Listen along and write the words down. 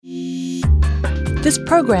This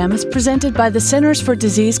program is presented by the Centers for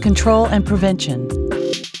Disease Control and Prevention.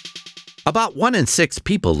 About 1 in 6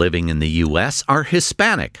 people living in the U.S. are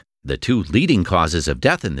Hispanic. The two leading causes of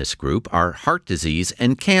death in this group are heart disease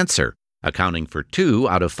and cancer, accounting for 2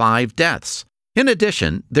 out of 5 deaths. In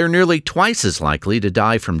addition, they're nearly twice as likely to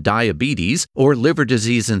die from diabetes or liver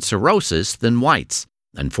disease and cirrhosis than whites.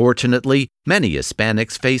 Unfortunately, many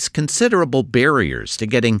Hispanics face considerable barriers to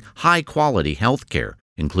getting high-quality health care,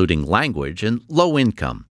 including language and low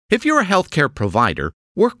income. If you're a healthcare provider,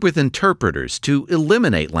 work with interpreters to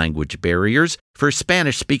eliminate language barriers for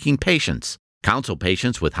Spanish-speaking patients. Counsel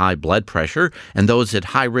patients with high blood pressure and those at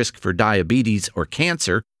high risk for diabetes or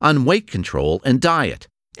cancer on weight control and diet.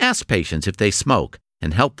 Ask patients if they smoke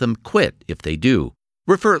and help them quit if they do.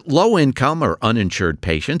 Refer low-income or uninsured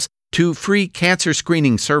patients to free cancer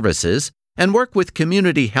screening services and work with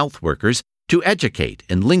community health workers to educate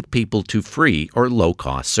and link people to free or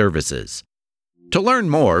low-cost services. To learn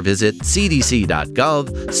more, visit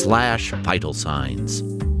cdc.gov/vital signs.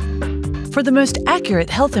 For the most accurate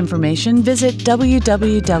health information, visit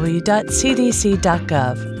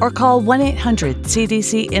www.cdc.gov or call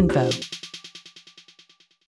 1-800-CDC-INFO.